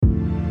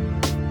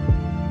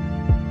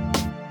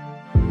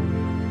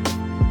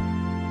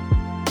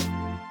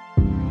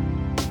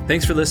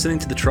Thanks for listening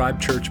to the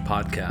Tribe Church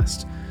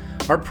podcast.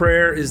 Our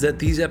prayer is that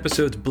these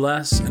episodes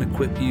bless and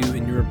equip you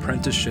in your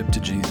apprenticeship to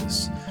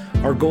Jesus.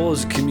 Our goal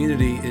as a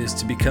community is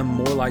to become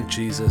more like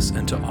Jesus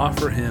and to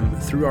offer Him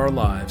through our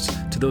lives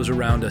to those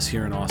around us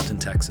here in Austin,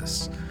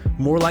 Texas.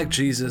 More like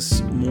Jesus,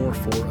 more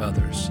for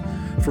others.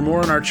 For more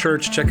on our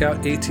church, check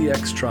out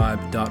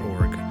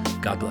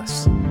atxtribe.org. God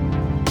bless.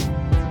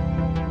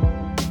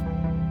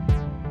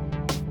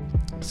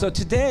 So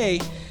today,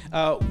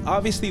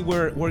 obviously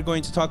we're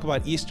going to talk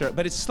about Easter,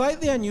 but it's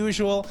slightly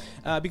unusual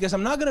because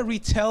I'm not going to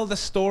retell the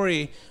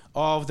story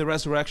of the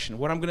resurrection.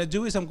 What I'm going to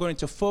do is I'm going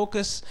to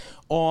focus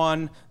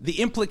on the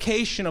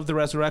implication of the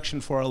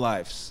resurrection for our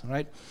lives,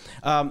 right?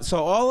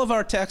 So all of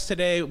our text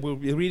today, we'll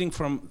be reading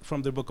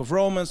from the book of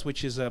Romans,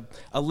 which is a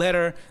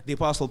letter the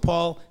Apostle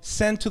Paul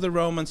sent to the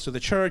Romans, to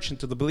the church, and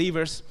to the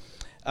believers.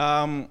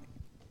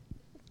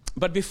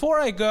 But before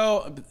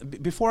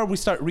we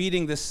start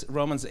reading this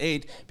Romans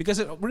 8, because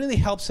it really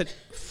helps it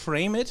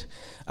frame it,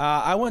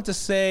 I want to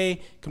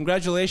say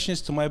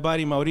congratulations to my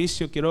buddy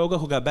Mauricio Quiroga,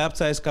 who got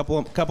baptized a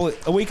little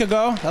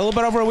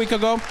bit over a week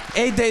ago,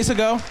 8 days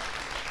ago.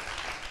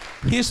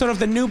 He's sort of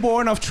the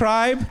newborn of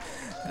Tribe.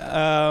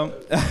 And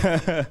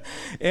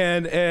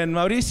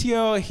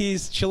Mauricio,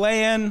 he's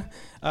Chilean,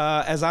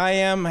 as I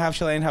am, half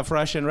Chilean, half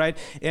Russian, right?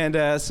 And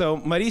so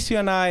Mauricio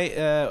and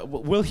I,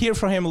 we'll hear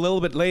from him a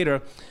little bit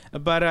later.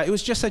 But it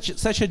was just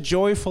such a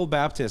joyful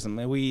baptism.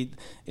 And we,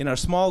 in our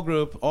small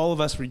group, all of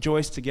us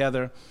rejoiced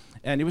together.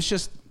 And it was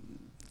just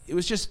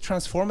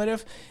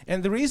transformative.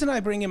 And the reason I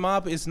bring him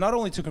up is not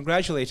only to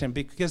congratulate him,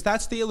 because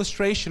that's the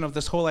illustration of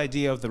this whole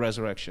idea of the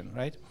resurrection,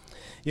 right?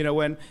 You know,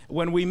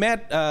 when we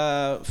met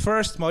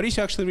first,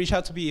 Mauricio actually reached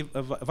out to me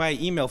via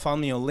email, found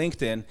me on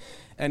LinkedIn,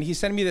 and he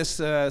sent me this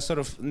sort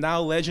of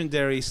now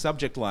legendary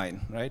subject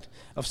line, right,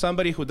 of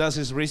somebody who does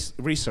his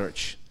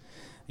research.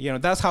 You know,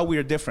 that's how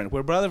we're different.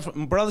 We're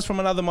brothers from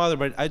another mother,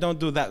 but I don't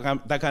do that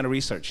kind of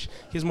research.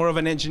 He's more of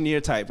an engineer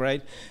type,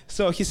 right?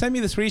 So he sent me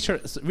this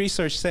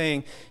research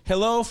saying,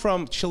 hello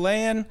from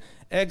Chilean,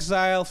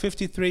 exile,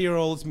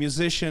 53-year-old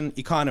musician,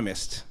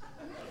 economist.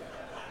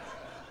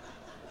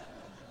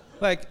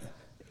 Like,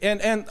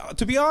 and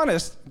to be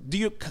honest,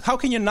 how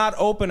can you not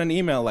open an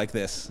email like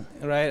this,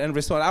 right, and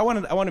respond? I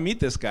want to meet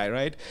this guy,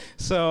 right?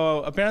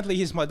 So apparently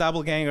he's my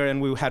doppelganger,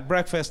 and we had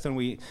breakfast, and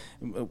we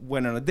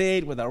went on a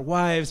date with our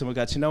wives, and we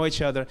got to know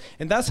each other,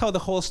 and that's how the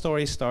whole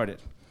story started.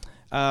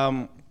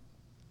 And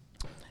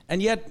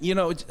yet, you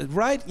know,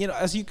 right? You know,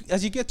 as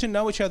you get to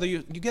know each other,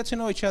 you get to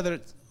know each other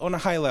on a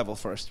high level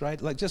first,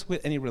 right? Like just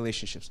with any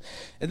relationships,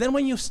 and then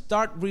when you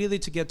start really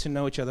to get to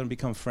know each other and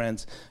become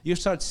friends, you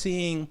start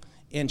seeing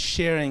and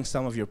sharing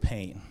some of your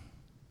pain.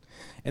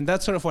 And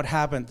that's sort of what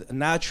happened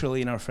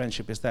naturally in our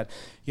friendship, is that,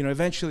 you know,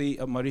 eventually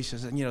Mauricio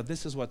said, you know,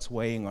 this is what's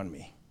weighing on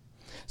me.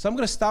 So I'm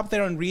going to stop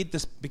there and read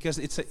this because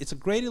it's a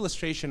great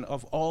illustration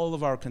of all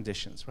of our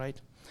conditions, right?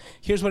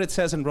 Here's what it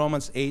says in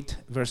Romans 8,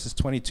 verses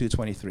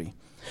 22-23.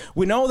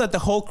 We know that the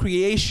whole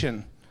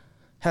creation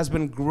has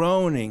been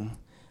groaning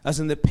as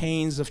in the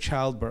pains of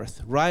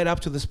childbirth, right up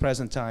to this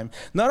present time.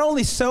 Not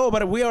only so,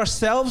 but we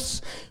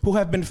ourselves who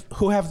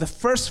have the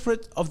first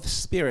fruit of the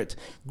Spirit,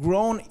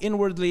 groan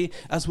inwardly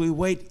as we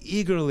wait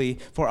eagerly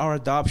for our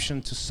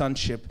adoption to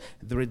sonship,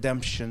 the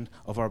redemption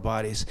of our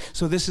bodies.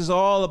 So this is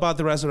all about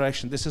the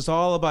resurrection. This is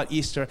all about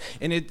Easter.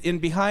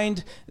 And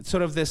behind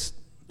sort of this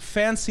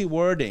fancy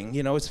wording,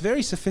 you know, it's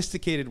very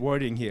sophisticated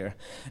wording here.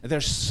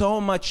 There's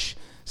so much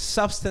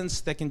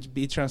substance that can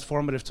be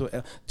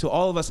transformative to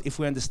all of us if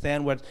we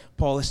understand what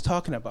Paul is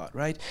talking about,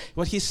 right?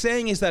 What he's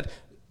saying is that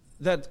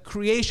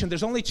creation,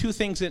 there's only two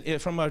things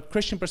from a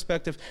Christian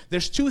perspective.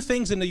 There's two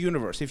things in the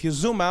universe. If you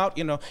zoom out,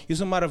 you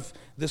zoom out of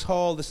this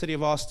hall, the city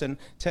of Austin,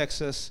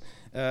 Texas,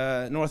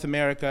 North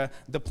America,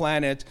 the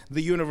planet,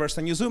 the universe,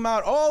 and you zoom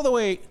out all the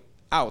way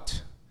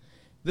out,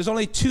 there's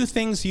only two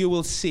things you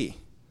will see.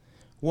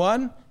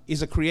 One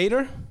is a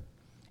creator,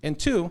 and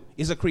two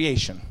is a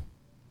creation.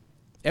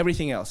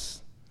 Everything else.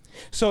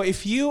 So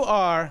if you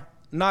are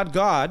not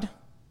God,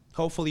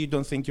 hopefully you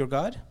don't think you're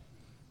God,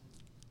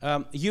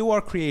 you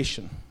are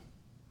creation.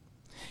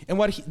 And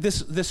what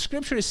this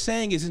scripture is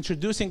saying is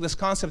introducing this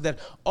concept that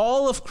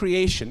all of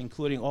creation,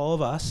 including all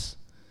of us,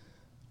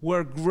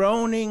 were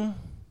groaning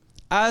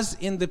as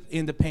in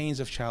the pains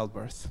of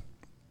childbirth.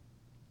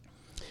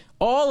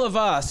 All of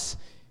us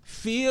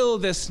feel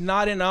this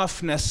not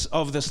enoughness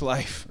of this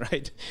life,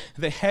 right?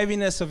 The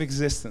heaviness of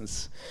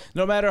existence.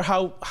 No matter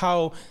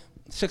how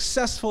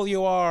successful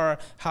you are,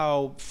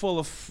 how full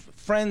of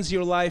friends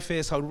your life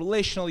is, how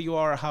relational you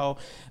are, how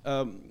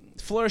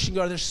flourishing you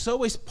are, there's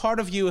always part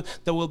of you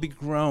that will be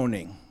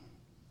groaning.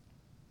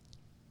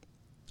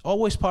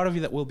 Always part of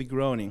you that will be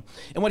groaning.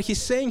 And what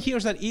he's saying here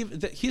is that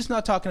he's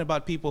not talking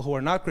about people who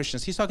are not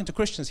Christians. He's talking to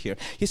Christians here.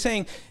 He's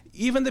saying,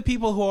 even the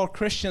people who are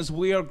Christians,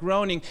 we are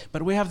groaning,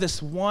 but we have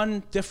this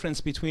one difference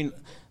between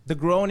the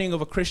groaning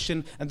of a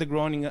Christian and the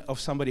groaning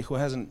of somebody who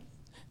hasn't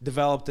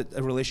developed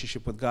a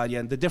relationship with God yet.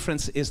 And the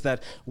difference is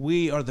that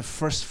we are the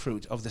first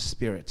fruit of the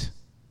Spirit.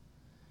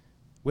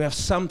 We have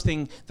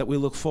something that we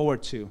look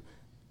forward to,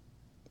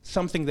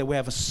 something that we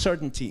have a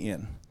certainty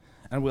in.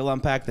 and we'll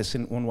unpack this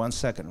in 1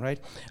 second, right?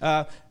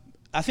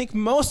 I think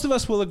most of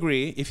us will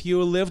agree, if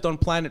you lived on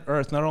planet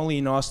Earth, not only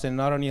in Austin,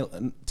 not only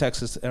in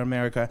Texas,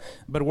 America,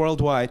 but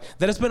worldwide,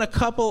 that it's been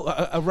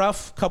a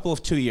rough couple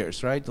of 2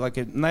 years, right? Like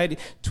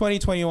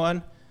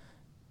 2021.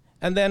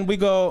 And then we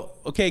go,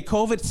 okay,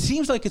 COVID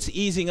seems like it's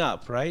easing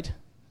up, right?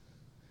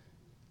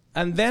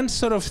 And then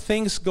sort of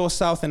things go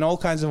south in all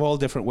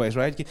different ways,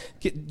 right? Do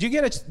you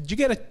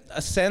get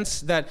a sense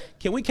that,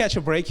 can we catch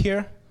a break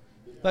here?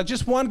 Like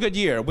just one good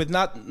year with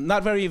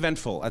not very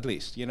eventful, at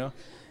least, you know?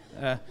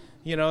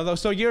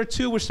 So year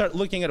 2, we start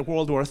looking at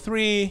World War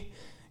III,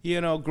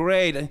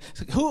 great.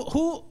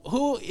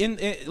 Who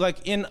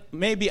in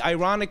maybe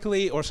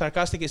ironically or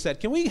sarcastically said,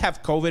 can we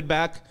have COVID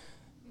back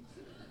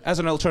as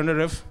an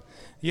alternative?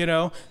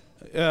 I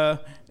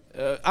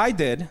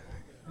did,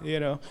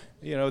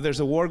 there's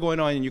a war going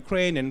on in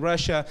Ukraine and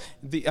Russia.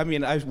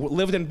 I've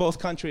lived in both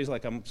countries.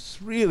 Like, I'm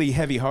really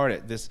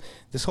heavy-hearted. This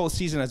whole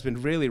season has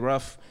been really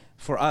rough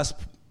for us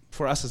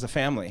as a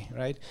family,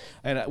 right?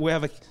 And we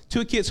have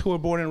 2 kids who were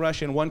born in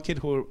Russia and 1 kid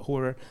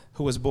who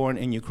was born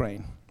in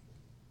Ukraine.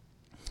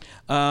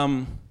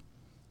 So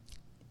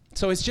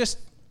it's just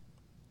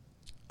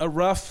a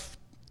rough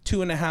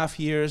 2.5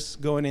 years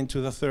going into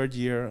the 3rd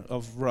year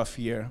of rough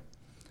year.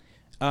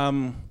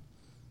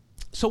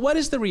 So what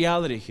is the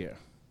reality here?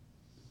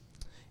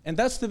 And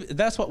that's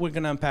what we're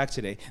going to unpack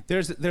today.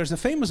 There's a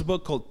famous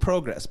book called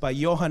Progress by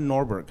Johan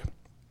Norberg.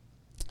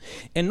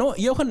 And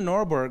Johan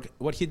Norberg,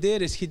 what he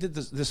did is he did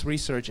this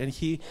research, and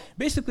he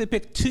basically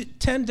picked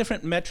 10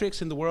 different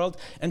metrics in the world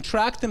and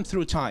tracked them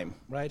through time,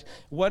 right?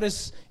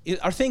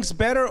 Are things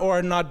better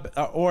or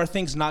are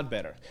things not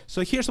better?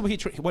 So here's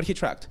what he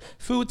tracked: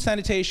 food,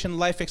 sanitation,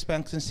 life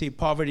expectancy,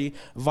 poverty,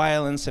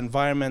 violence,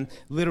 environment,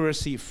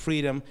 literacy,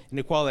 freedom, and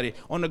equality.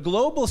 On a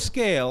global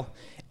scale,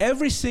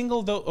 every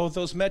single of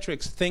those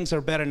metrics, things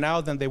are better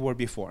now than they were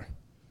before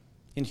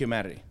in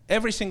humanity.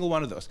 Every single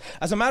one of those.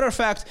 As a matter of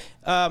fact,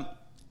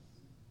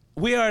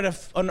 we are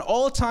at an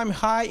all-time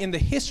high in the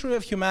history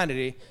of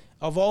humanity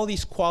of all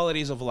these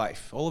qualities of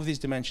life, all of these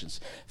dimensions.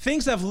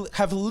 Things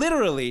have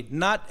literally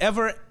not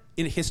ever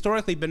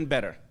historically been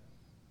better.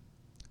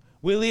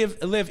 We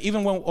live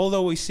even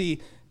although we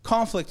see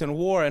conflict and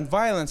war and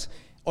violence,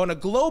 on a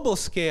global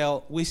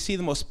scale, we see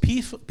the most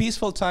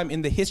peaceful time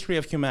in the history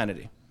of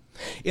humanity.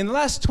 In the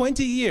last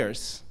 20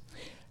 years,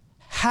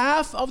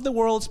 half of the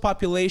world's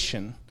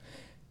population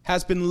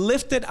has been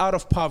lifted out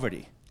of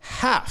poverty.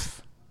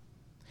 Half.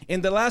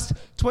 In the last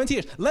 20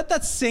 years. Let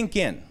that sink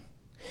in.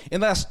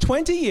 In the last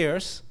 20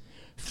 years,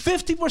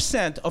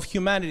 50% of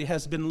humanity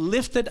has been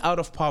lifted out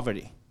of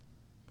poverty.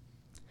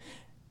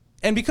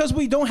 And because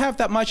we don't have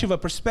that much of a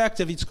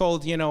perspective, it's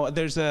called,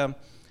 there's a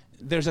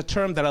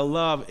term that I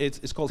love,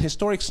 it's called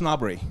historic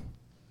snobbery.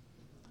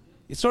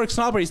 Historic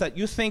snobbery is that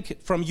you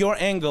think from your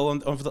angle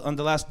on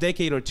the last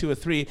decade or 2 or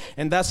 3,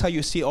 and that's how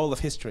you see all of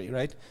history,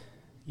 right?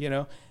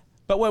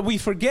 But what we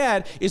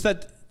forget is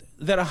that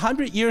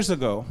 100 years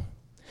ago,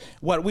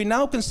 what we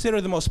now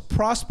consider the most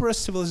prosperous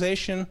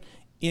civilization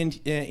in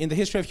the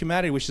history of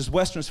humanity, which is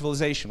Western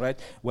civilization, right?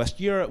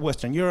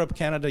 Western Europe,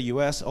 Canada,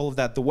 US, all of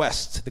that, the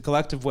West, the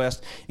collective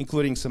West,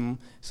 including some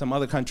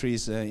other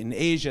countries in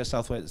Asia,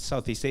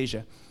 Southeast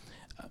Asia.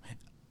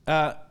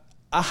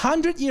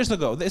 100 years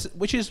ago,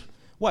 which is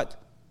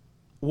what?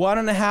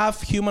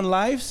 1.5 human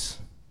lives,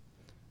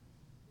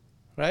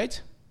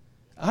 right?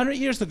 100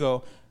 years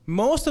ago,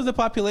 most of the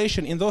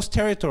population in those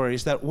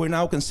territories that we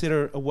now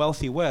consider a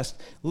wealthy West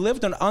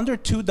lived on under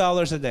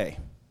 $2 a day.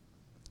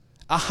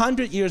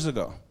 100 years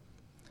ago.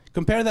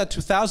 Compare that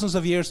to thousands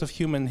of years of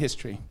human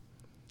history.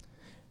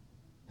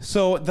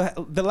 So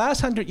the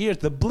last 100 years,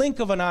 the blink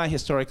of an eye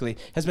historically,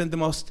 has been the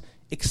most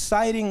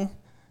exciting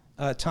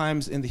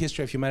times in the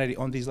history of humanity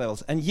on these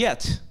levels. And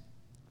yet,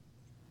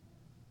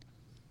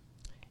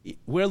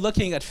 we're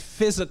looking at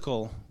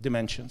physical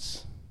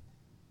dimensions,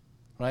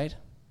 right?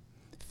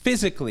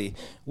 Physically,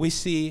 we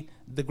see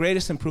the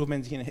greatest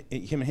improvement in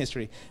human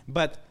history.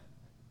 But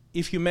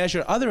if you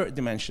measure other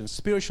dimensions,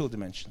 spiritual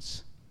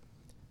dimensions,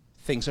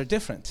 things are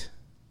different,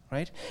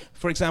 right?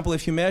 For example,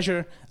 if you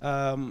measure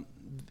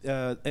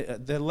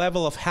the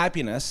level of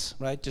happiness,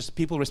 right, just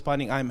people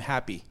responding, I'm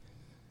happy,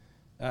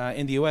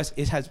 in the US,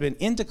 it has been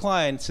in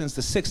decline since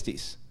the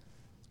 60s,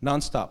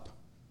 nonstop,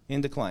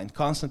 in decline,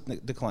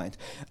 constant decline.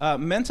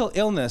 Mental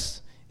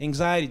illness,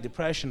 anxiety,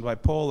 depression,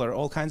 bipolar,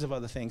 all kinds of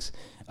other things,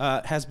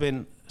 has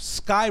been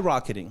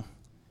skyrocketing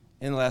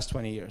in the last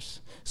 20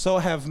 years. So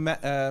have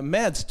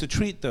meds to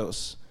treat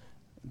those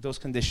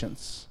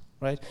conditions,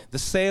 right? The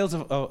sales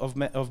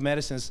of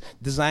medicines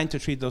designed to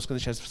treat those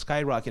conditions have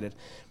skyrocketed.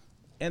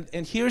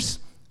 And here's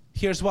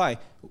why.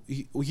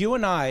 You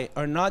and I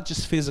are not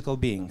just physical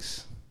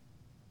beings.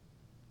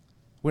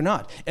 We're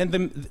not.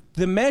 And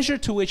the measure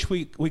to which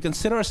we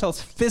consider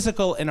ourselves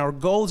physical, and our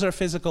goals are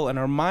physical, and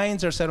our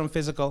minds are set on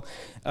physical,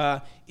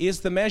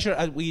 is the measure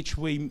at which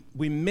we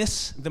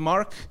miss the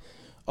mark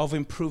of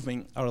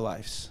improving our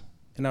lives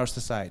and our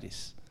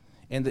societies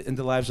and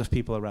the lives of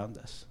people around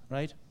us,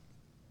 right?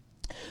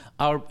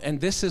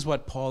 And this is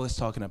what Paul is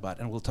talking about,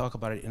 and we'll talk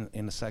about it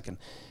in a second.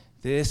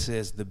 This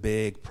is the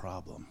big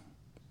problem.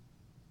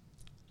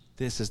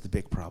 This is the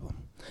big problem.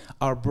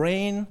 Our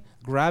brain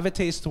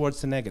gravitates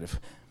towards the negative.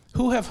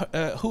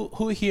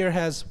 Who here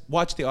has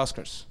watched the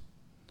Oscars?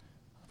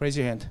 Raise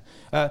your hand.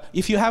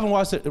 If you haven't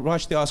watched the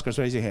Oscars,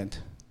 raise your hand.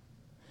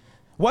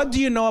 What do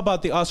you know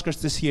about the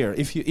Oscars this year,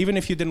 even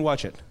if you didn't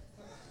watch it?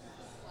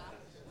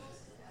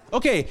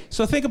 Okay,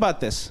 so think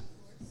about this.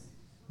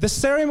 The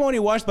ceremony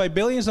watched by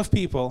billions of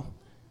people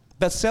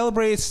that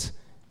celebrates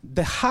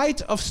the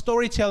height of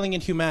storytelling in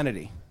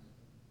humanity.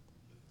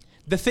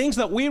 The things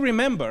that we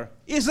remember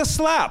is a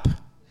slap.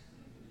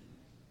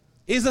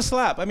 Is a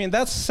slap. I mean,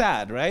 that's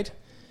sad, right?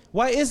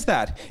 Why is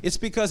that? It's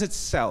because it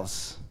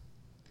sells.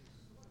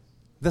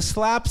 The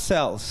slap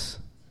sells.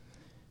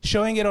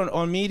 Showing it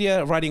on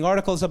media, writing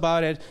articles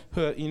about it,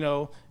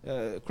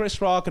 Chris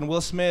Rock and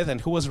Will Smith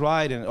and who was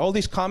right and all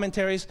these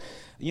commentaries,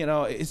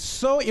 it's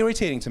so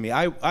irritating to me.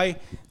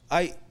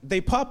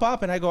 They pop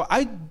up and I go,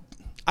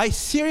 I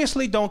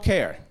seriously don't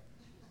care.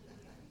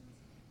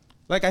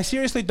 Like, I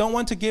seriously don't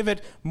want to give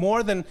it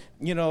more than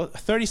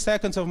 30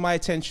 seconds of my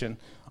attention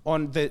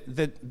on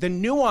the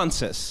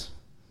nuances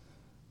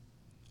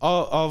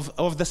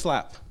of the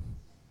slap.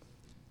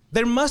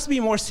 There must be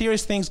more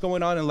serious things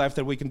going on in life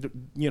that we can,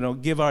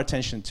 give our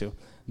attention to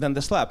than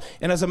the slap.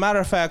 And as a matter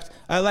of fact,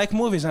 I like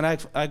movies, and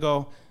I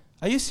go,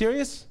 are you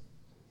serious?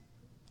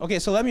 Okay,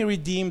 so let me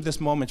redeem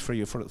this moment for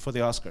you for the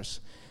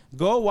Oscars.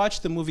 Go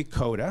watch the movie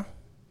Coda.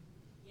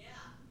 Yeah.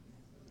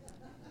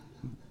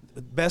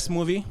 Best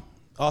movie,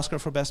 Oscar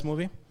for best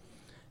movie.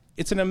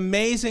 It's an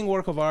amazing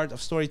work of art,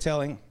 of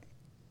storytelling.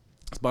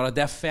 It's about a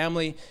deaf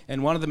family,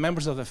 and one of the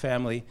members of the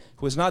family,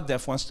 who is not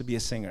deaf, wants to be a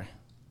singer.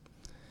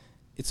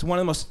 It's one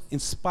of the most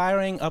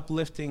inspiring,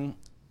 uplifting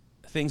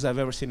things I've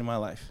ever seen in my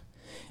life.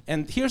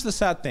 And here's the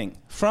sad thing.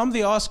 From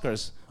the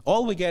Oscars,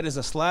 all we get is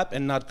a slap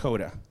and not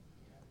Coda.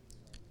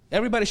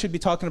 Everybody should be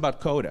talking about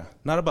Coda,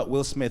 not about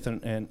Will Smith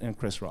and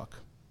Chris Rock.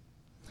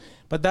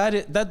 But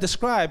that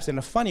describes, in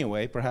a funny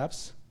way,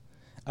 perhaps,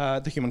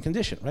 the human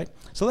condition, right?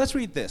 So let's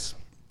read this.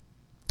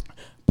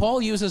 Paul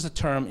uses a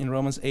term in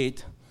Romans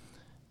 8,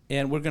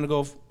 and we're going to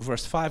go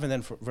verse 5 and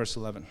then verse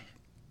 11.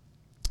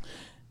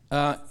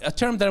 A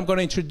term that I'm going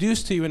to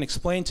introduce to you and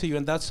explain to you,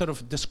 and that sort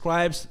of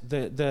describes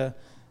the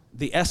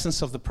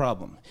essence of the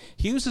problem.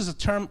 He uses a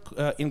term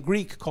in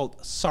Greek called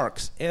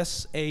sarx,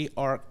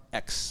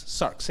 S-A-R-X,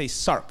 sarx, say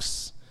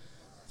sarx.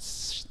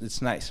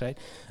 It's nice, right?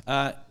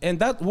 And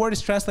that word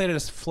is translated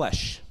as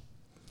flesh.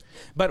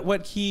 But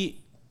what he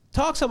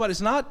talks about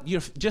is not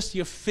just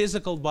your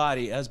physical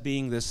body as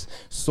being this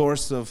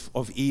source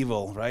of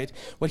evil, right?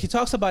 What he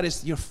talks about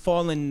is your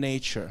fallen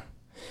nature.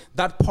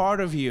 That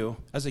part of you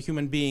as a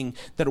human being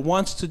that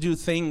wants to do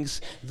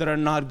things that are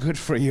not good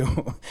for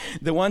you,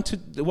 that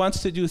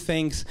wants to do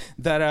things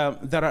that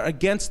are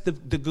against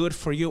the good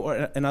for you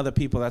and other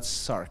people. That's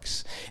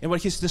sarx. And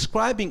what he's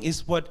describing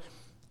is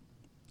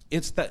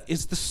it's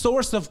the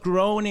source of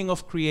groaning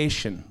of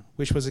creation,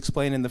 which was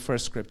explained in the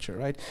first scripture,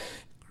 right?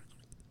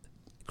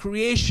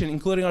 Creation,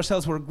 including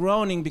ourselves, we're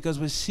groaning because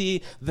we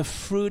see the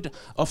fruit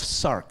of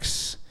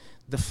sarx,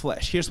 the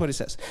flesh. Here's what he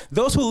says: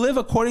 those who live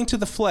according to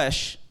the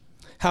flesh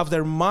have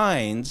their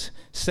minds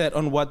set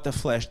on what the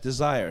flesh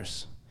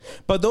desires.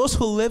 But those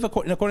who live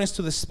according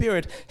to the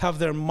Spirit have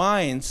their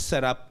minds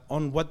set up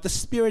on what the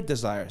Spirit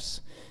desires.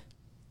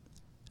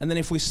 And then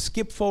if we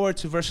skip forward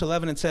to verse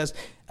 11, it says,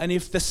 and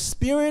if the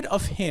Spirit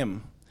of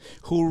him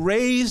who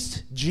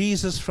raised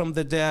Jesus from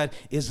the dead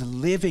is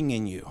living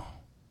in you,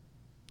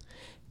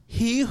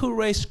 he who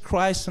raised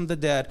Christ from the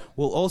dead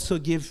will also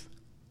give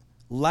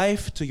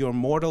life to your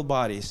mortal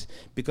bodies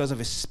because of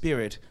his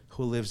Spirit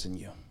who lives in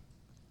you.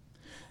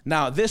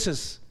 Now, this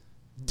is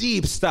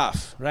deep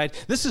stuff, right?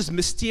 This is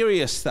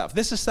mysterious stuff.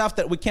 This is stuff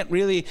that we can't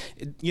really,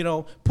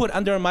 put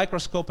under a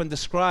microscope and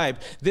describe.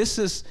 This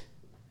is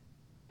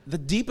the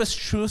deepest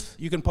truth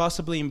you can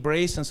possibly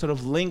embrace and sort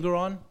of linger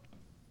on.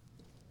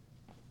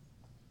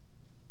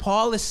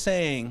 Paul is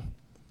saying,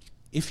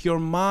 if your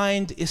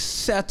mind is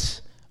set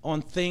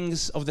on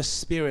things of the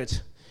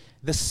Spirit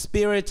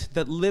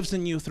that lives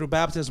in you through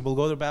baptism, we'll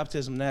go to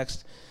baptism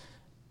next,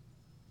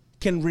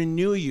 can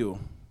renew you,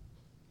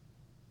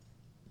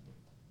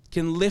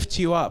 can lift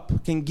you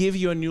up, can give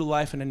you a new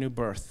life and a new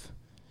birth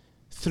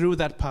through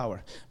that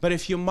power. But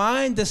if your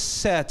mind is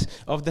set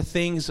of the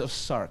things of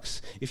sarx,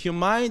 if your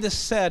mind is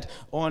set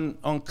on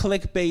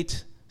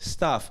clickbait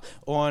stuff,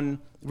 on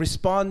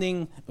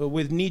responding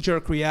with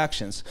knee-jerk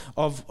reactions,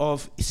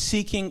 of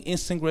seeking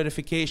instant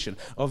gratification,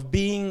 of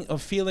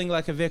feeling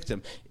like a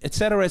victim,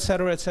 etc.,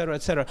 etc., etc.,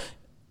 etc.,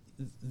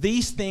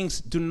 these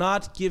things do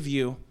not give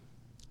you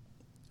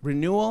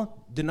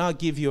renewal, do not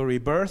give you a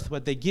rebirth.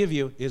 What they give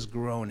you is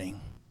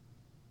groaning.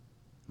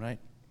 Right?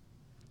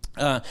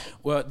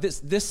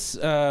 This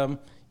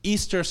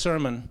Easter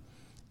sermon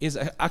is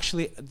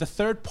actually the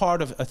third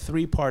part of a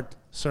three-part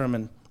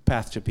sermon,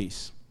 Path to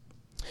Peace.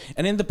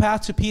 And in the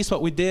Path to Peace,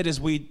 what we did is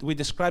we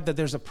described that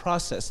there's a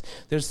process.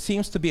 There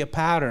seems to be a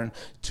pattern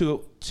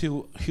to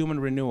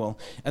human renewal.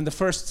 And the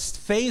first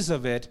phase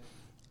of it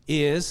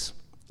is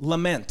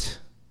lament.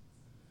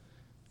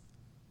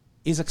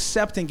 is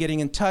accepting, getting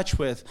in touch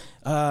with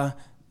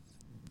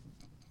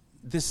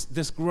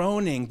this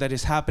groaning that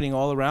is happening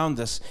all around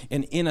us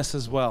and in us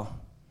as well.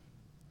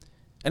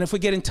 And if we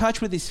get in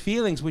touch with these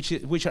feelings,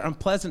 which are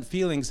unpleasant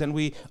feelings, and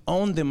we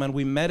own them and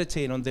we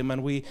meditate on them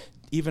and we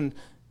even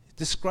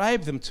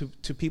describe them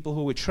to people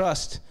who we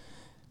trust,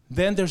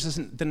 then there's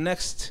the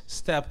next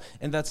step,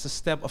 and that's the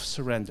step of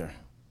surrender,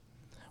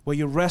 where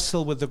you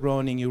wrestle with the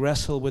groaning, you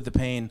wrestle with the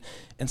pain,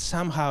 and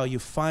somehow you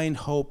find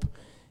hope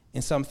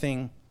in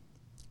something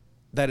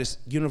that is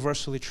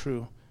universally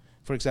true.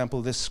 For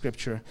example, this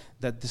scripture,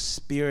 that the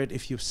Spirit,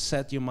 if you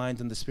set your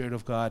mind on the Spirit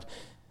of God,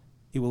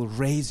 it will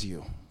raise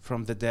you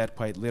from the dead,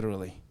 quite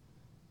literally.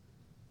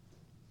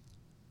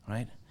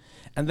 Right?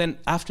 And then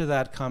after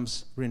that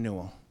comes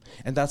renewal.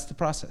 And that's the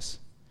process.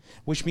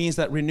 Which means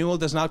that renewal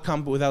does not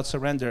come without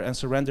surrender, and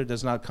surrender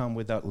does not come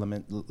without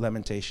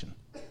lamentation.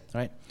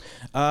 Right?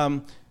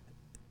 And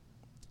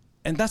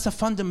that's a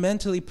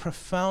fundamentally,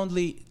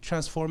 profoundly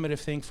transformative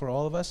thing for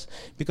all of us,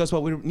 because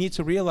what we need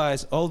to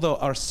realize, although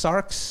our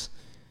sarks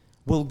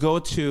will go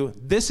to,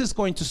 this is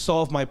going to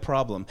solve my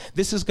problem,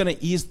 this is going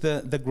to ease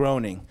the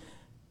groaning,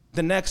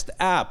 the next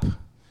app,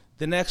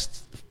 the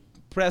next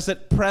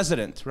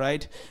president,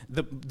 right?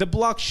 The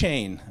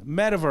blockchain,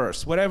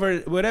 metaverse,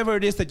 whatever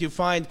it is that you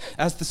find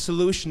as the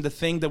solution, the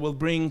thing that will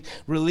bring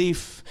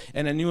relief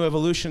and a new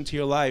evolution to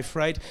your life,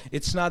 right?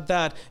 It's not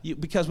that,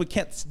 because we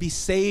can't be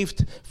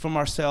saved from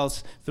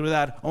ourselves through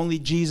that. Only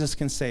Jesus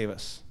can save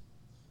us.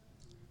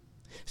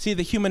 See,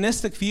 the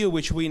humanistic view,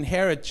 which we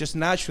inherit just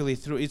naturally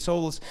through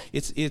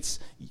it's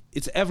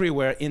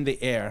everywhere in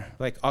the air,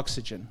 like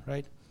oxygen,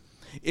 right?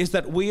 Is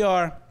that we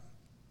are,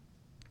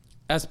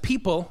 as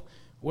people,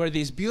 we're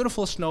these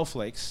beautiful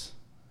snowflakes,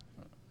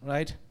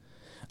 right?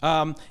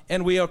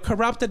 And we are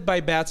corrupted by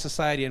bad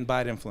society and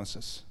bad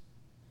influences,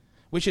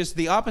 which is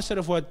the opposite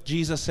of what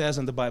Jesus says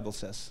and the Bible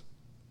says.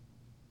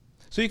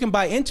 So you can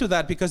buy into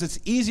that because it's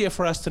easier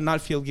for us to not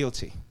feel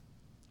guilty,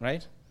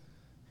 right?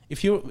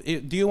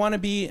 Do you want to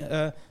be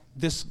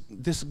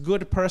this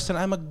good person?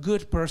 I'm a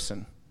good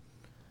person.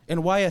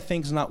 And why are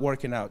things not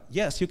working out?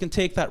 Yes, you can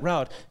take that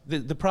route.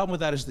 The problem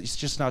with that is that it's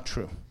just not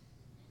true.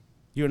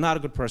 You're not a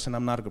good person.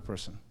 I'm not a good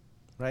person,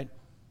 right?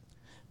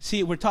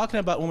 See, when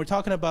we're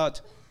talking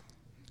about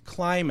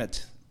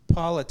climate,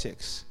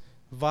 politics,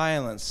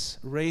 violence,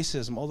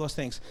 racism, all those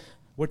things,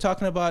 we're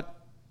talking about,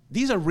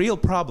 these are real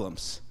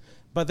problems,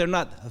 but they're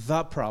not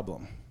the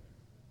problem.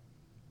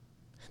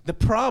 The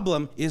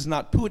problem is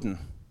not Putin,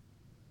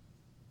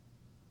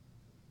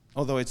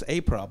 although it's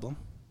a problem.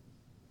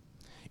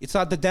 It's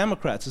not the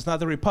Democrats, it's not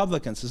the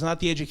Republicans, it's not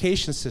the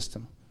education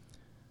system.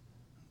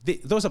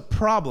 Those are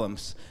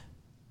problems.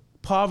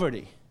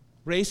 Poverty,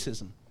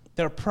 racism,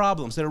 they're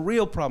problems, they're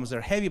real problems,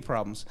 they're heavy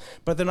problems,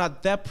 but they're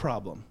not that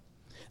problem.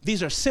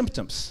 These are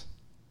symptoms.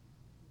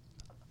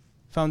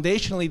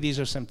 Foundationally, these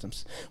are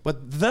symptoms.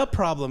 But the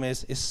problem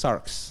is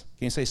sarks.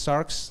 Can you say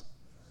sarks?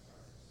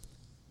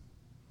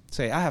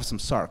 Say, I have some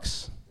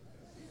sarks.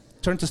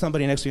 Turn to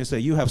somebody next to you and say,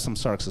 you have some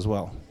sarks as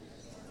well.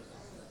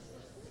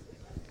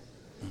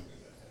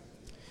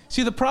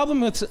 See, the problem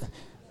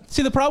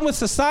with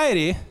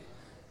society,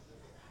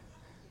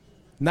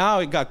 now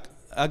it got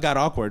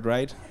awkward,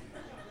 right?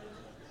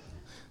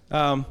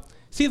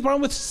 See, the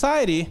problem with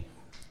society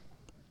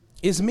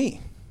is me.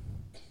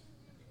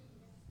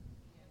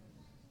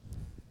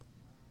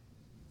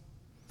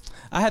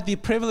 I had the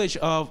privilege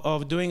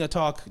of doing a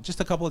talk just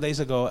a couple of days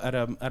ago at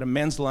a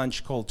men's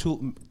lunch called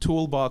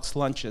Toolbox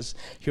Lunches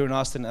here in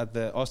Austin at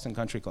the Austin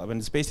Country Club. And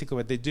it's basically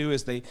what they do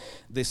is they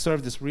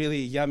serve this really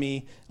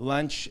yummy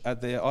lunch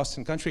at the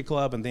Austin Country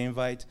Club, and they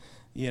invite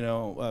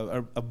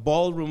a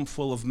ballroom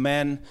full of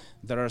men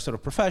that are sort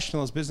of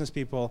professionals, business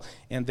people,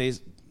 and they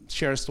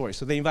share a story.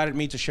 So they invited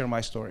me to share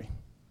my story.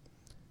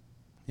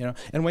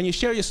 And when you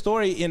share your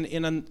story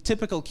in a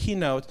typical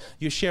keynote,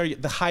 you share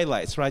the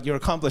highlights, right? Your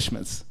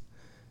accomplishments.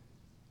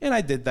 And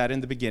I did that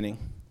in the beginning.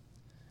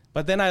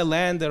 But then I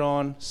landed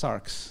on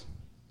sarks.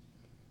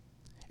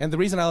 And the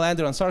reason I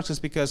landed on sarks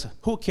is because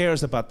who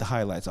cares about the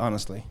highlights,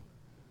 honestly?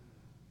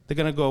 They're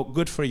going to go,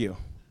 good for you.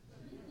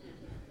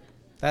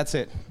 That's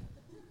it.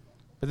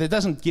 But it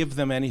doesn't give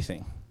them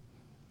anything.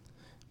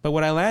 But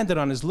what I landed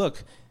on is,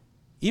 look,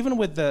 even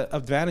with the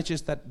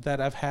advantages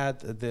that I've had,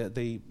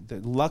 the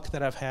luck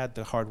that I've had,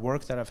 the hard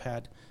work that I've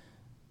had,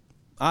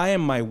 I am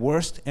my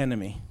worst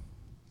enemy.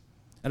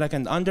 And I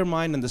can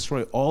undermine and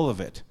destroy all of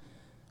it,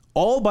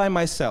 all by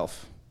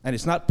myself. And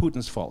it's not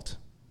Putin's fault.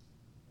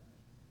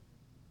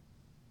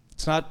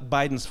 It's not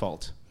Biden's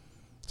fault.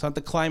 It's not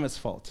the climate's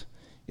fault.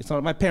 It's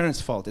not my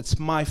parents' fault. It's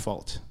my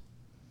fault.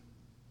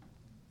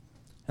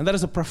 And that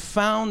is a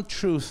profound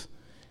truth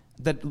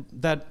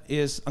that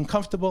is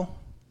uncomfortable.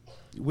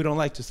 We don't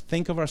like to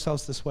think of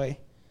ourselves this way.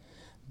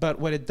 But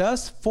what it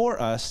does for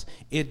us,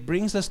 it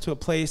brings us to a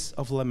place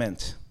of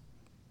lament,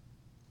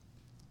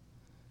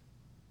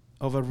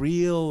 of a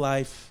real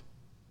life,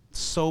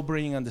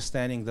 sobering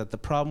understanding that the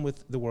problem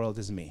with the world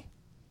is me.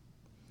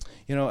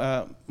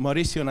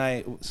 Mauricio and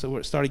I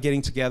we started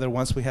getting together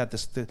once we had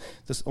this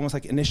almost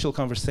like initial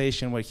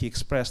conversation where he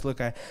expressed,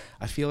 look, I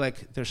feel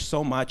like there's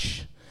so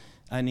much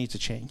I need to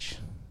change.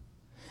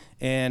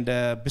 And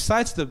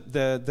besides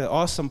the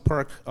awesome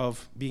perk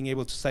of being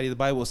able to study the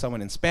Bible with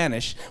someone in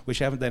Spanish,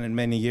 which I haven't done in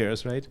many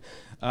years, right?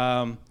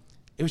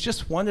 It was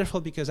just wonderful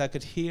because I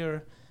could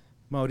hear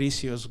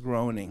Mauricio's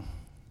groaning.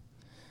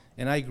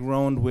 And I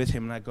groaned with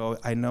him, and I go,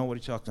 I know what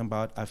you're talking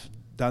about. I've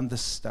done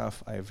this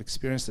stuff. I've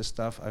experienced this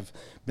stuff. I've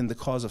been the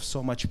cause of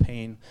so much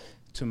pain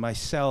to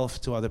myself,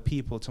 to other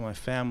people, to my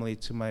family,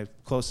 to my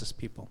closest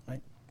people,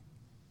 right?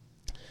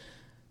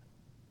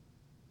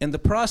 And the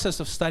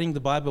process of studying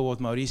the Bible with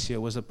Mauricio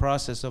was a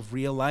process of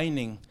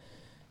realigning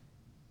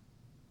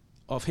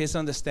of his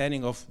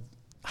understanding of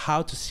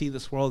how to see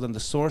this world and the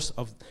source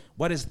of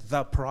what is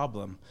the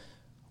problem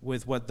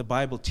with what the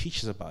Bible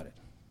teaches about it.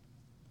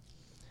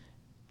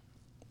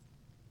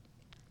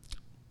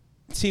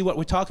 See, what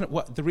we're talking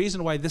about, the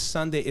reason why this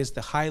Sunday is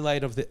the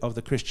highlight of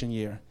the Christian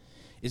year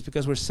is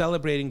because we're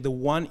celebrating the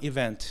one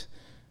event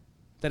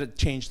that had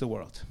changed the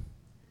world,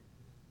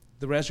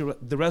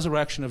 the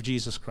resurrection of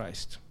Jesus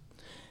Christ.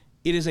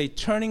 It is a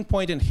turning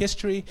point in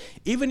history.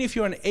 Even if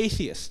you're an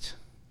atheist,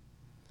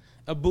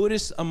 a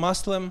Buddhist, a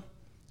Muslim,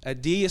 a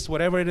deist,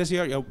 whatever it is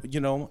here, how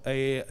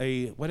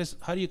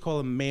do you call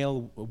a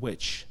male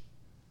witch?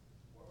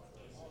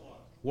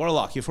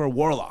 Warlock. You're for a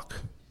warlock.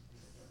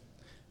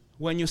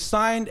 When you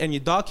sign and you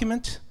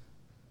document,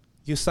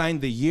 you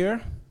sign the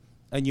year,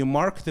 and you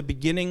mark the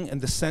beginning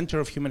and the center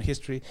of human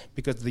history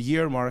because the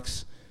year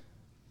marks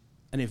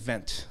an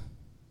event,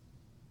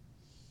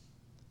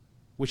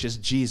 which is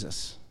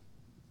Jesus.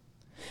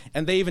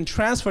 And they even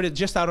transferred it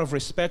just out of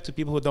respect to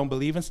people who don't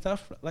believe in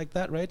stuff like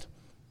that, right?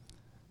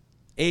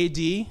 AD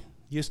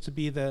used to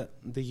be the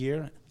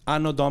year,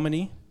 Anno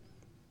Domini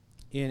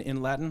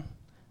in Latin,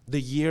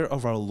 the year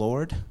of our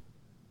Lord.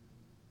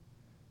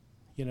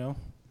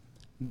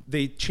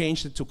 They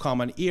changed it to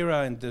Common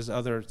Era, and there's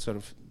other sort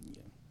of.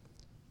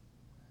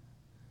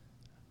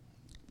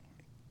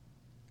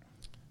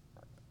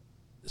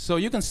 So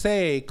you can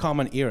say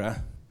Common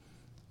Era,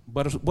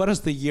 but what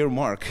does the year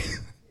mark?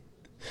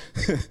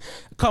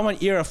 Common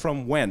Era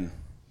from when?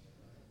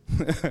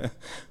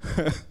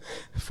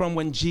 From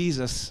when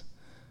Jesus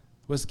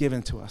was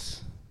given to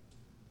us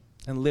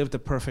and lived a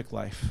perfect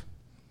life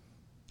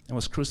and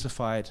was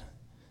crucified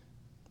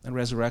and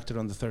resurrected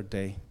on the third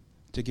day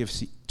to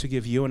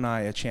give you and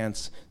I a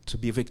chance to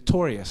be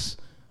victorious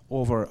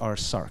over our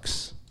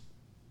sarks.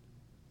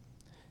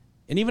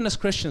 And even as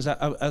Christians,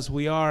 as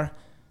we are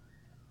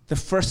the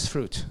first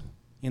fruit,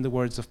 in the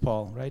words of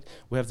Paul, right?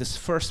 We have this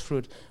first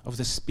fruit of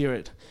the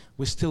Spirit.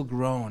 We still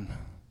groan.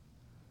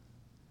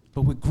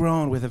 But we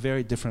groan with a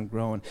very different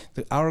groan.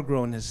 Our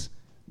groan is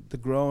the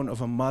groan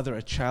of a mother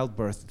at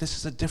childbirth. This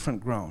is a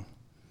different groan.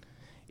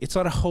 It's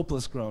not a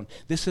hopeless groan.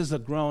 This is a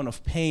groan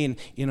of pain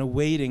in a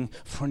waiting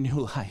for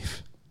new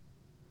life.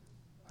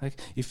 Like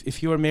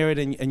if you are married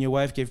and your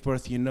wife gave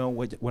birth, you know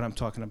what I'm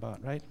talking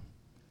about, right?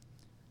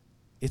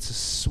 It's a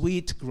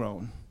sweet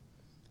groan.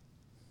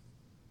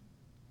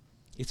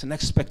 It's an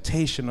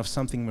expectation of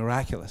something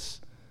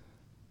miraculous.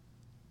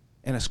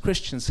 And as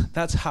Christians,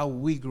 that's how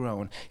we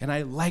groan. And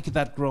I like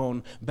that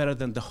groan better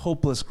than the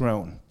hopeless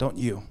groan, don't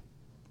you?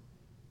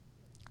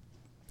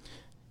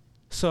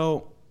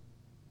 So,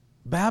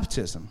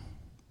 baptism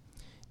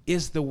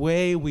is the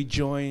way we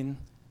join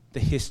the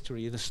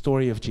history, the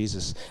story of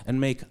Jesus, and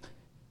make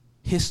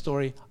his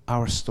story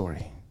our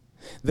story.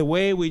 The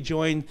way we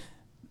join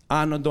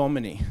Anno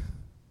Domini,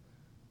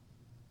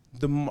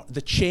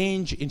 the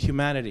change in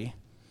humanity,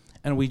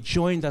 and we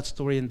join that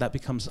story, and that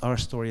becomes our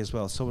story as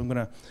well. So I'm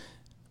going to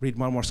read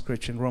one more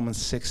scripture in Romans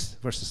 6,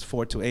 verses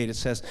 4 to 8. It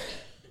says,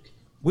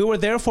 "We were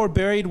therefore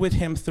buried with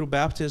him through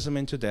baptism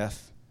into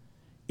death,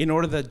 in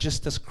order that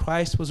just as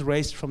Christ was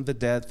raised from the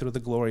dead through the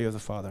glory of the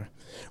Father,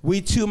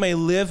 we too may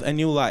live a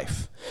new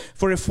life.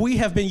 For if we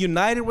have been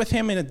united with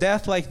him in a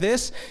death like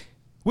this,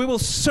 we will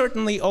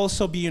certainly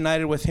also be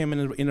united with him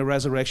in a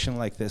resurrection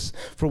like this.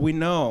 For we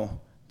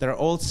know that our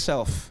old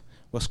self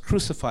was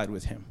crucified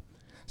with him,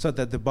 so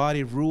that the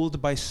body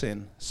ruled by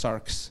sin,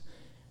 sarx,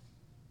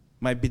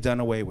 might be done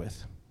away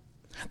with.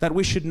 That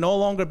we should no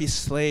longer be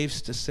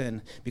slaves to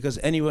sin, because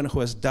anyone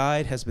who has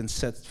died has been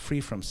set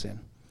free from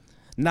sin.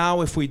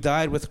 Now, if we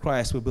died with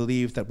Christ, we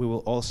believe that we will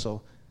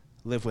also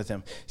live with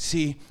him."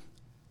 See,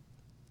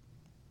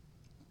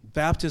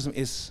 baptism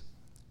is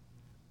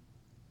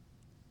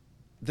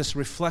this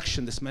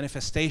reflection, this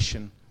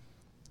manifestation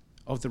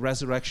of the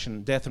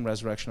resurrection, death and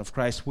resurrection of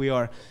Christ.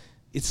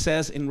 It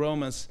says in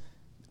Romans,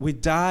 we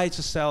die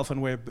to self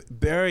and we're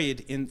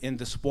buried in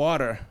this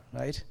water,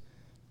 right?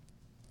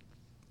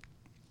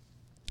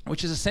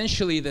 Which is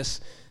essentially this,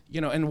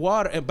 and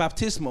water,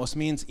 baptismos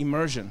means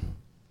immersion.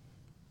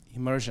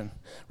 Immersion,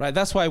 right?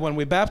 That's why when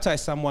we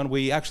baptize someone,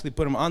 we actually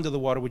put them under the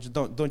water. We just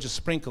don't just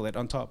sprinkle it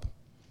on top,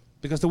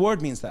 because the word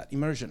means that,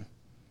 immersion.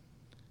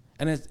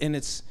 And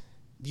it's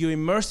you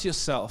immerse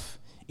yourself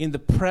in the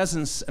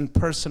presence and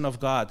person of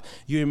God.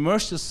 You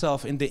immerse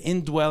yourself in the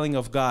indwelling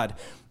of God.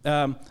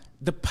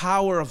 the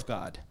power of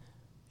God.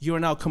 You are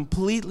now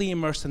completely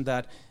immersed in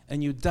that,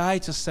 and you die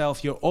to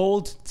self. Your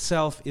old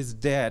self is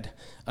dead,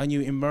 and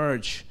you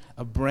emerge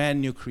a brand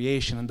new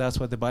creation, and that's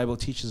what the Bible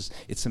teaches.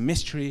 It's a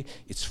mystery.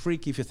 It's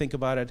freaky if you think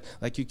about it.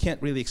 Like, you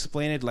can't really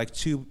explain it, like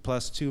 2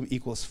 +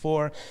 2 =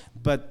 4,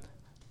 but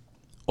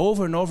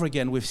over and over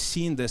again, we've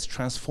seen this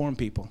transform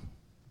people.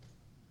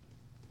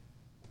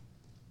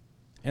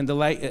 And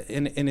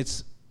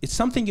it's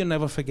something you'll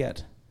never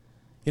forget.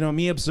 You know,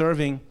 me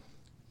observing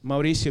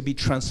Mauricio be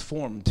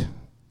transformed.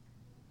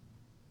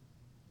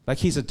 Like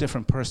he's a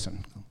different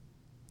person.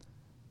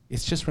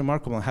 It's just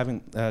remarkable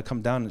having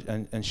come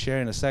down and share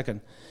in a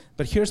second.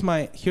 But here's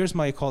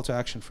my call to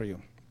action for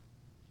you.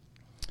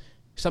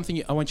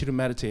 Something I want you to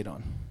meditate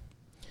on.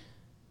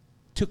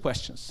 2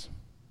 questions.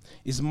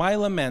 Is my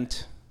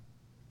lament,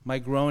 my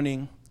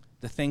groaning,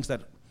 the things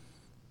that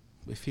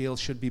we feel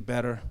should be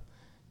better,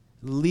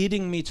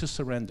 leading me to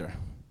surrender?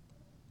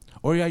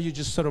 Or are you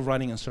just sort of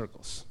running in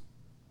circles?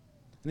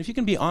 And if you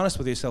can be honest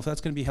with yourself,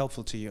 that's going to be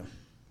helpful to you,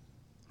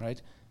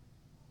 right?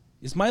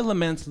 Is my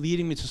lament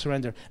leading me to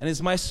surrender? And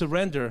is my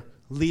surrender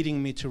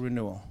leading me to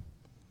renewal?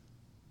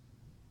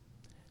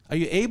 Are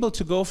you able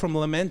to go from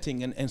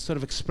lamenting and sort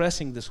of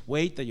expressing this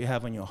weight that you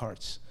have on your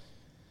hearts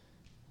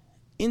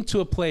into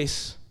a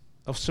place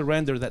of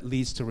surrender that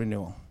leads to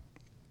renewal?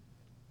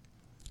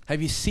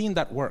 Have you seen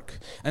that work?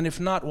 And if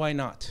not, why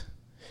not?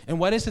 And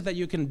what is it that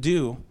you can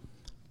do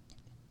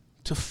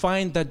to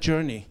find that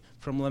journey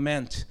from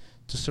lament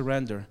to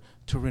surrender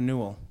to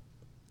renewal?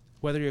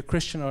 Whether you're a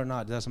Christian or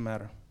not, it doesn't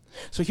matter.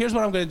 So here's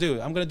what I'm going to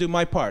do. I'm going to do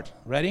my part.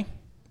 Ready?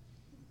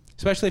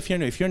 Especially if you're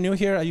new. If you're new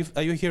here,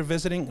 are you here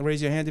visiting?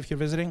 Raise your hand if you're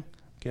visiting.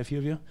 Okay, a few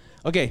of you.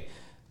 Okay,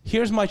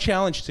 here's my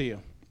challenge to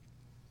you.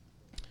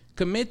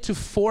 Commit to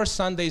 4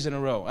 Sundays in a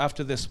row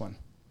after this one.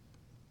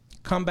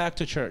 Come back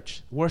to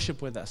church.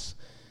 Worship with us.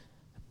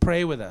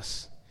 Pray with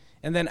us.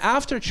 And then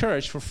after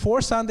church, for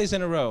 4 Sundays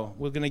in a row,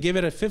 we're going to give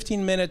it a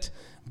 15-minute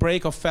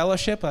break of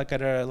fellowship, like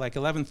at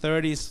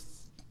 11:30,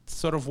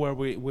 sort of where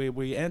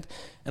we end.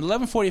 And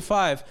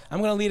 11:45, I'm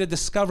going to lead a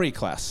discovery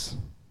class.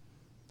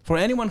 For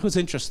anyone who's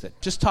interested,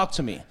 just talk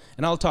to me,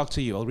 and I'll talk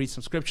to you. I'll read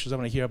some scriptures. I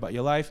want to hear about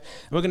your life.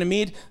 And we're going to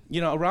meet,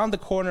 around the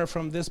corner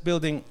from this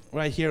building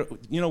right here,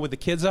 where the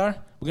kids are.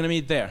 We're going to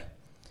meet there.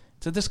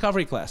 It's a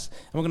discovery class.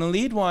 And we're going to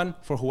lead one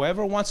for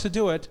whoever wants to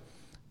do it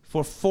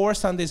for 4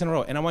 Sundays in a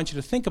row. And I want you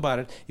to think about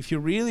it. If you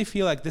really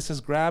feel like this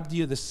has grabbed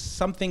you, there's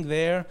something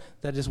there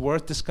that is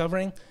worth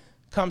discovering,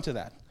 come to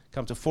that.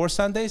 Come to 4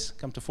 Sundays,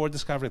 come to 4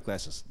 discovery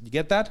classes. You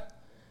get that?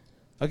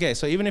 Okay,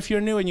 so even if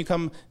you're new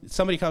and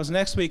somebody comes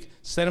next week,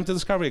 send them to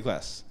discovery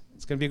class.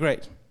 It's going to be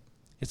great.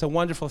 It's a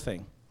wonderful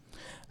thing.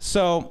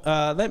 So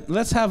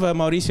let's have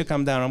Mauricio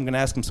come down. I'm going to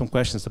ask him some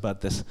questions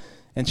about this.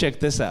 And check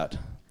this out.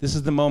 This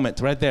is the moment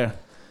right there.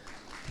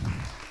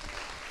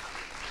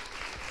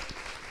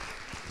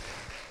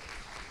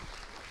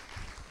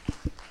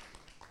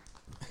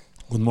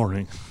 Good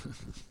morning.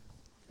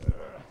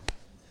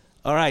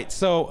 All right,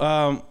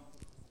 so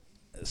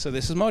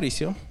this is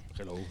Mauricio.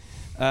 Hello.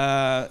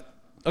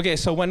 Okay,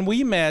 so when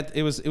we met,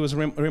 it was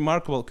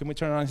remarkable. Can we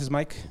turn on his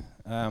mic?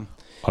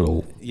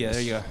 Hello. Yeah,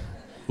 there you go.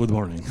 Good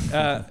morning.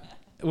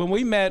 When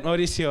we met,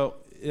 Mauricio,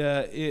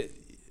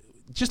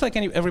 just like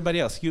everybody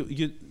else,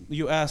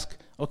 you ask,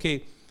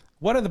 okay,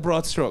 what are the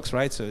broad strokes,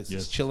 right? So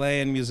it's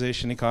Chilean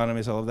musician,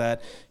 economist, all of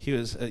that. He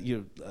was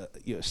you're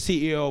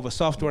CEO of a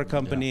software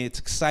company. Yeah. It's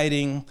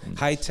exciting,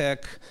 high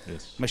tech,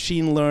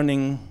 machine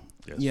learning,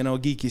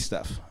 geeky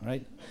stuff,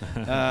 right?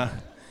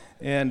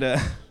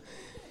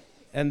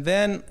 And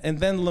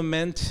then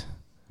lament.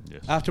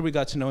 Yes. After we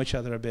got to know each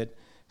other a bit.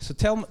 So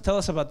tell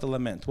us about the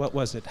lament. What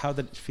was it? How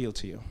did it feel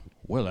to you?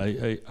 Well,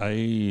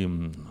 I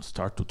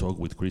start to talk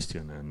with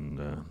Christian,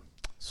 and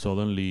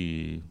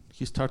suddenly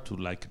he start to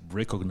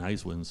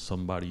recognize when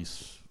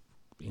somebody's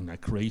in a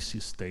crazy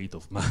state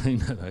of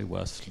mind that I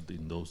was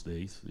in those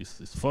days.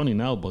 It's funny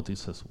now, but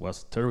it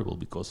was terrible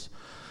because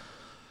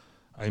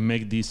I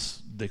make this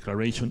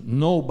declaration: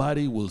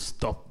 nobody will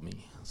stop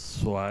me.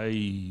 So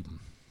I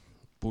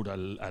put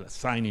a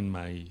sign in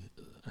my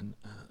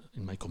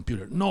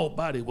computer.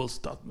 Nobody will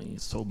stop me.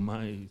 So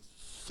my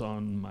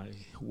son, my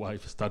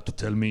wife start to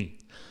tell me,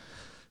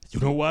 you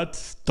know what?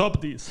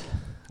 Stop this.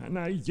 And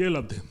I yell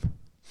at them.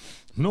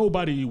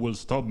 Nobody will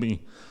stop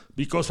me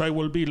because I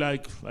will be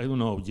like, I don't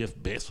know, Jeff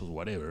Bezos,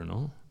 whatever,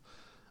 no?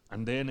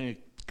 And then a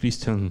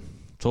Christian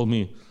told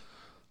me,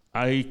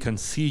 I can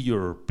see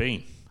your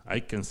pain. I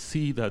can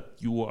see that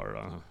you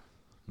are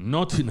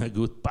not in a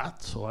good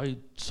path. So I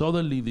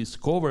suddenly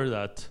discovered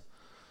that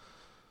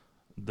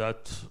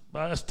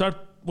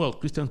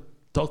Christian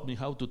taught me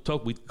how to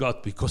talk with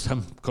God because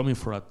I'm coming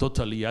from a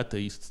totally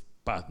atheist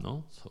path,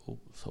 no?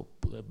 So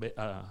put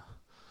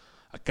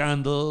a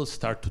candle,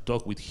 start to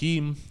talk with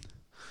him,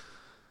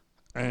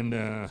 and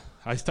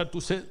I start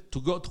to say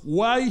to God,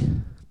 why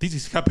this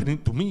is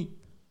happening to me?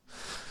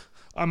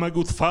 I'm a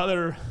good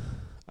father,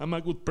 I'm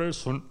a good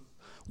person.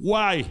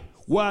 Why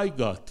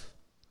God?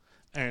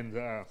 And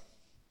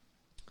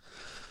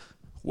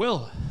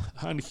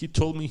and he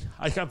told me,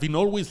 I have been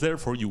always there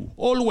for you,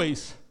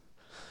 always.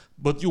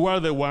 but you are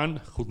the one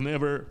who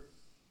never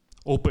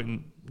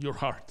open your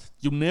heart.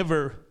 You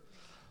never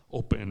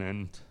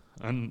open.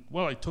 And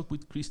well, I talked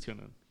with Christian,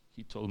 and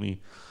he told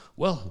me,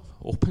 well,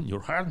 open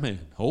your heart, man.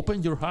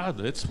 Open your heart.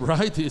 That's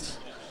right.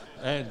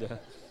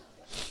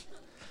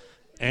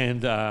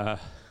 And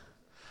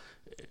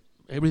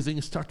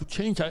everything started to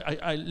change.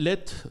 I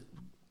let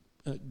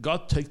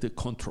God take the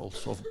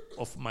controls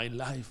of my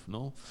life,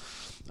 no?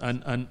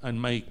 And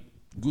my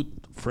good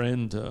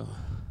friend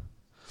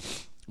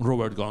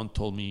Robert Gunn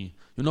told me,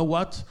 you know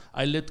what?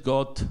 I let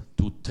God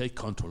to take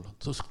control.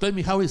 So tell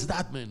me, how is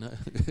that, man?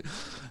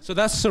 So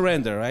that's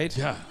surrender, right?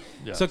 Yeah.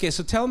 So okay,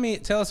 so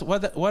tell us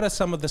what are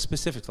some of the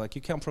specifics? Like,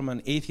 you come from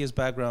an atheist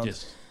background.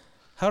 Yes.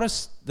 How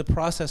does the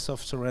process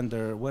of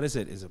surrender? What is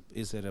it?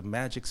 Is it a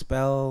magic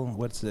spell?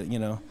 What's it?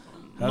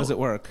 How does it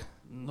work?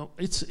 No,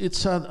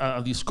 it's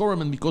a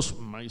discoverment, because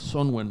my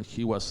son, when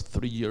he was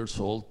 3 years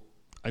old,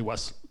 I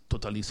was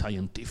totally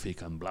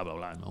scientific and blah blah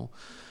blah, no.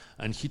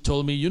 And he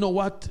told me, you know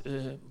what,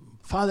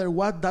 Father,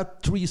 what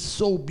that tree is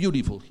so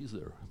beautiful. He's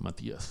there,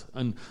 Matthias,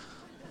 and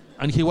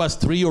he was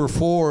 3 or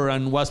 4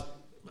 and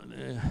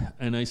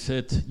and I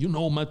said, you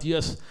know,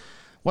 Matthias,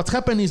 what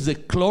happened is the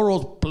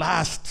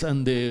chloroplast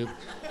and the,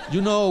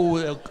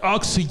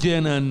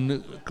 oxygen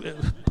and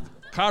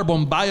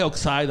carbon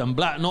dioxide and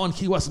blah. No, and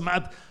he was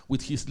mad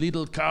with his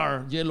little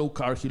car, yellow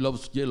car. He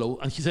loves yellow,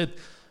 and he said,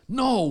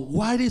 no,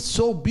 white is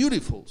so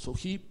beautiful. So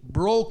he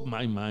broke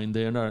my mind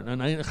there,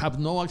 and I have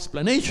no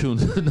explanation,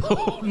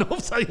 no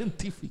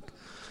scientific.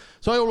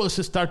 So I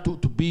always start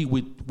to be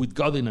with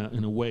God in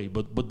a way,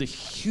 but the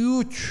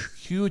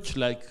huge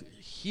like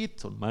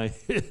hit on my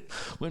head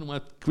when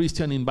what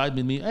Christian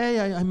invited me.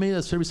 Hey, I made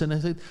a service, and I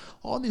said,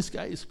 oh, this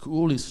guy is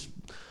cool.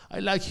 I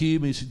like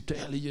him. He's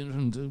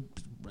intelligent. And,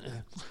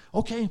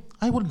 okay,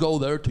 I will go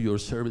there to your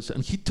service.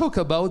 And he talked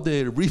about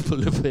the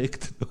ripple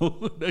effect.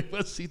 I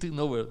was sitting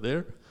over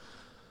there.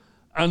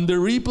 And the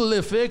ripple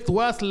effect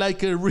was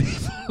like a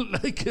ripple,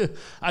 like an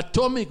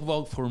atomic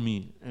bomb for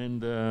me.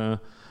 And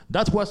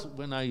that was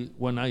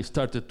when I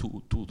started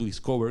to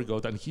discover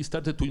God. And he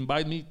started to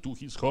invite me to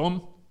his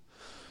home.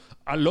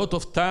 A lot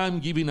of time,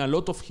 giving a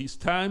lot of his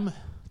time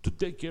to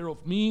take care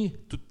of me,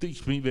 to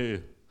teach me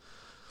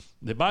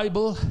the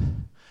Bible.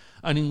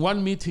 And in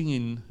one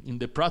meeting in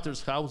the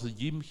Pratter's house, the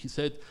gym, he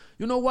said,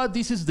 you know what,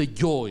 this is the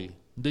joy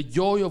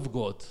of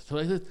God. So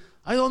I said,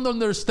 I don't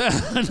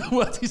understand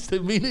what is the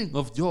meaning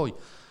of joy.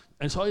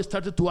 And so I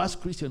started to ask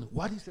Christian,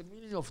 what is the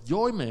meaning of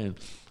joy, man?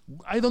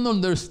 I don't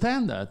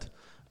understand that.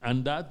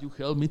 And that you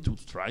helped me to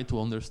try to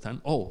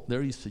understand,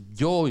 there is a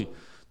joy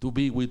to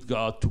be with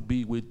God, to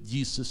be with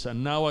Jesus.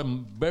 And now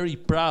I'm very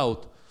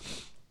proud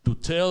to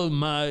tell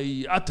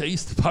my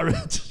atheist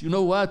parents, you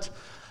know what?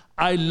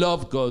 I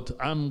love God.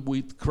 I'm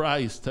with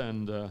Christ,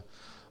 and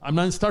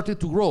I started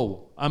to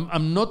grow.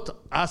 I'm not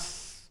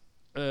as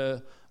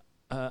I'm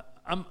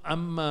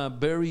a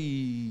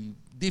very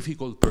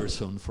difficult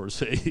person, for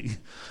saying,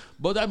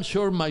 but I'm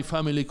sure my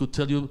family could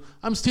tell you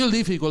I'm still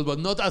difficult, but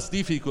not as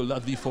difficult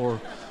as before.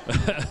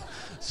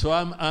 So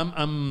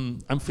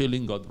I'm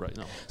feeling God right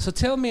now. So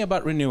tell me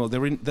about renewal,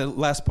 the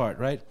last part,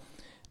 right?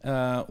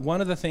 One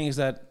of the things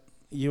that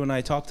you and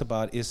I talked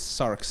about is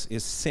sarx,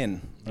 is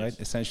sin, right? Yes.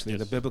 Essentially, yes.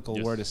 the biblical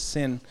yes. word is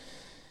sin,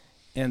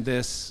 and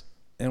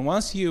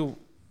once you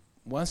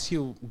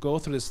go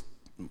through this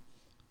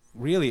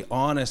really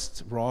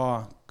honest,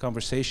 raw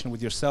conversation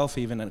with yourself,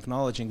 even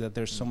acknowledging that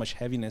there's so much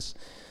heaviness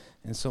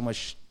and so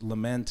much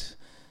lament,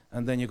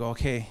 and then you go,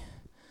 okay,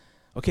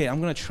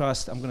 I'm going to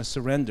trust, I'm going to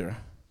surrender.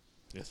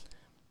 Yes.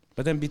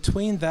 But then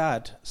between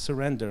that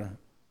surrender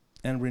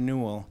and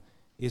renewal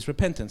is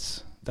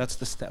repentance. That's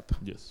the step,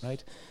 Yes.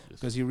 right? Yes.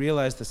 Because you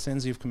realize the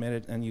sins you've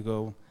committed, and you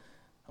go,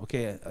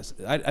 okay,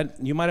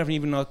 you might have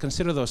even not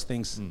considered those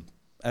things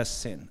as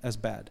sin, as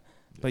bad.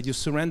 Yes. But you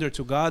surrender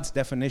to God's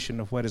definition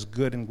of what is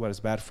good and what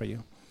is bad for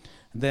you.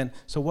 And then,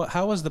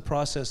 how was the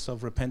process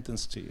of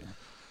repentance to you?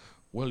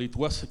 Well, it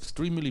was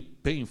extremely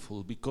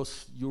painful,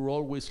 because you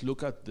always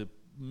look at the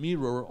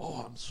mirror,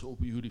 I'm so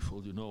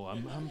beautiful,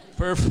 I'm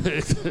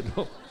perfect.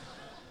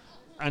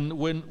 And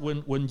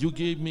when you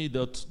gave me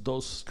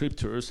those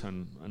scriptures,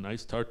 and I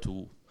start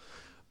to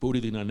put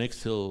it in an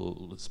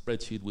Excel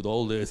spreadsheet with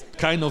all the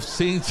kind of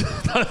things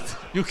that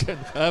you can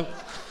have,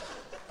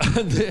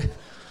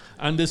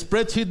 and the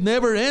spreadsheet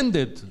never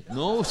ended,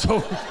 no?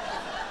 So,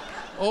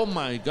 oh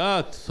my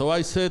God. So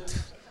I said,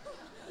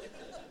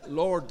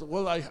 Lord,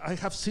 well, I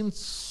have seen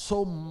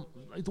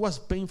it was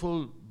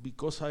painful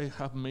because I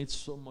have made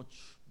so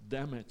much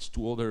damage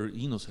to other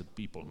innocent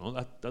people,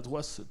 no? That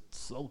was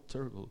so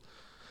terrible.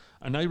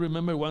 And I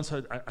remember once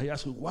I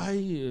asked,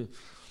 why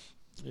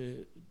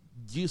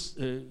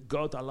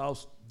God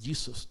allows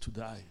Jesus to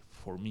die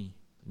for me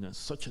in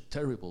such a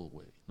terrible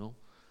way, no?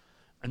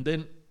 And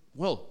then,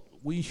 well,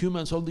 we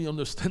humans only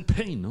understand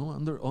pain, no?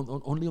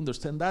 Only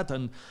understand that.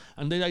 And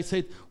then I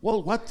said,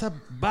 well, what's a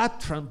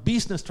bad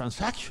business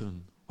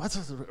transaction?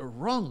 What's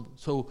wrong?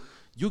 So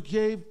you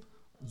gave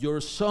your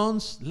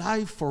son's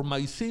life for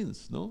my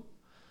sins, no?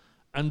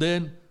 And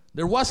then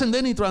There wasn't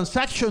any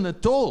transaction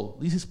at all.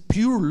 This is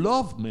pure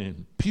love,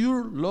 man.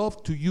 Pure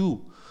love to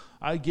you.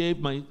 I gave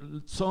my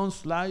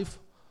son's life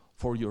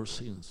for your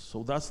sins.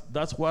 So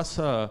that was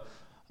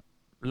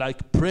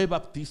like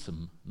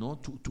pre-baptism, no?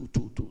 To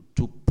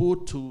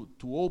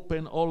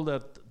open all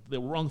the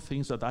wrong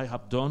things that I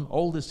have done,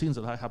 all the sins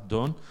that I have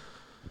done.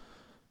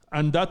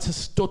 And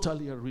that's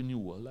totally a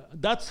renewal.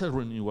 That's a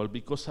renewal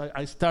because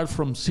I start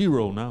from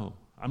zero now.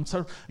 I'm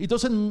sorry. It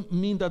doesn't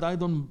mean that I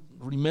don't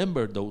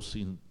remember those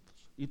sins.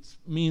 It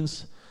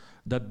means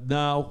that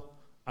now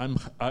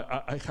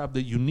I have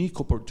the unique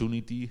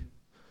opportunity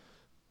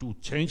to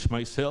change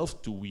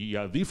myself, to be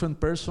a different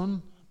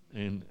person,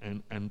 and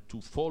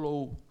to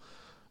follow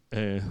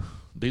the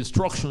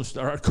instructions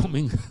that are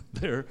coming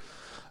there,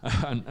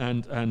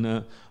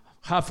 and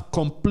have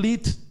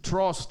complete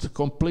trust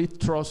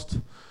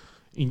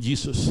in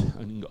Jesus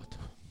and in God.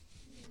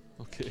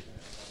 Okay.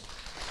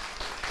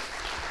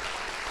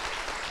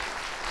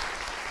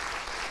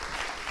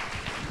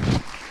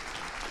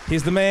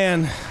 He's the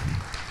man.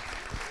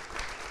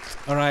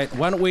 All right.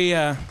 Why don't we?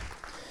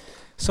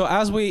 So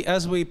as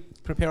we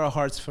prepare our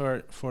hearts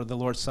for the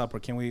Lord's Supper,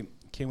 can we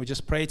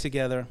just pray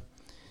together?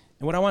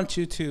 And what I want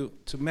you to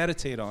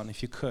meditate on,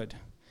 if you could,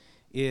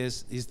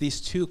 is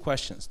these two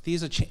questions.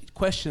 These are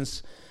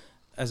questions.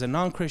 As a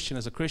non-Christian,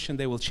 as a Christian,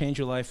 they will change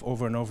your life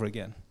over and over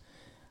again.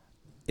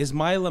 Is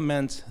my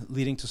lament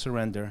leading to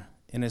surrender?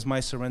 And is my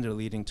surrender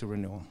leading to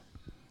renewal?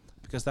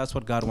 Because that's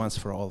what God wants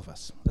for all of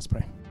us. Let's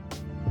pray.